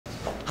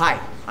Hi,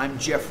 I'm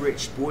Jeff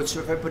Rich, board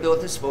certified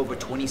podontist for over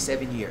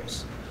 27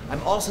 years. I'm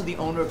also the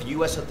owner of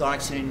US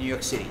Orthotic Center in New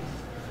York City.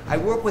 I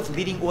work with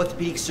leading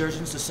orthopedic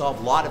surgeons to solve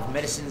a lot of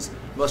medicine's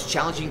most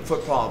challenging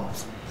foot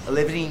problems,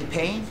 eliminating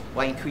pain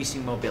while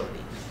increasing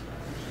mobility.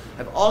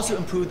 I've also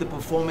improved the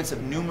performance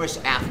of numerous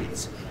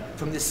athletes,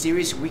 from the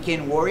serious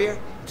weekend warrior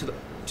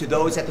to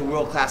those at the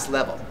world-class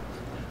level.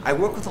 I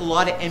work with a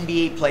lot of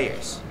NBA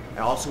players. I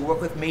also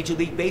work with Major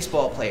League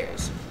Baseball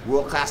players,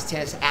 world-class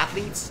tennis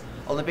athletes,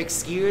 Olympic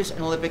skiers,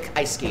 and Olympic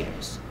ice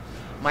skaters.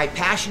 My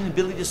passion and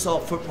ability to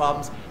solve foot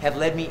problems have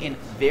led me in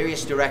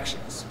various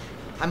directions.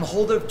 I'm a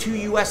holder of 2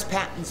 US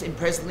patents and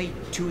presently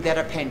 2 that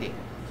are pending.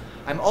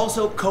 I'm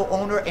also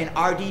co-owner and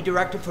RD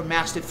director for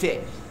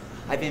MasterFit.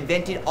 I've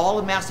invented all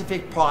of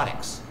MasterFit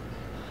products.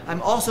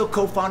 I'm also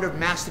co-founder of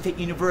MasterFit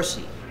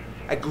University,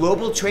 a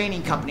global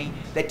training company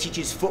that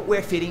teaches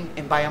footwear fitting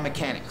and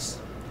biomechanics.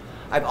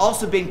 I've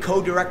also been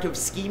co-director of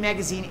Ski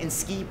Magazine and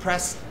Ski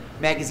Press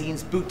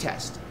Magazine's Boot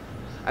Test.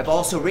 I've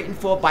also written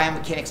for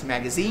Biomechanics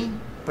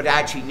Magazine,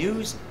 Podiatry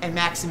News, and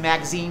Maxim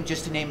Magazine,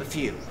 just to name a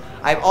few.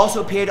 I've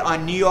also appeared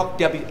on New York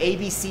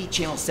WABC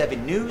Channel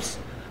 7 News.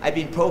 I've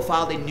been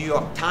profiled in New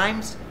York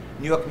Times,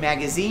 New York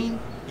Magazine,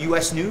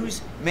 US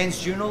News, Men's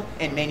Journal,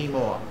 and many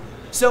more.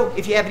 So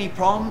if you have any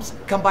problems,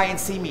 come by and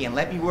see me and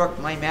let me work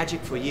my magic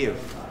for you.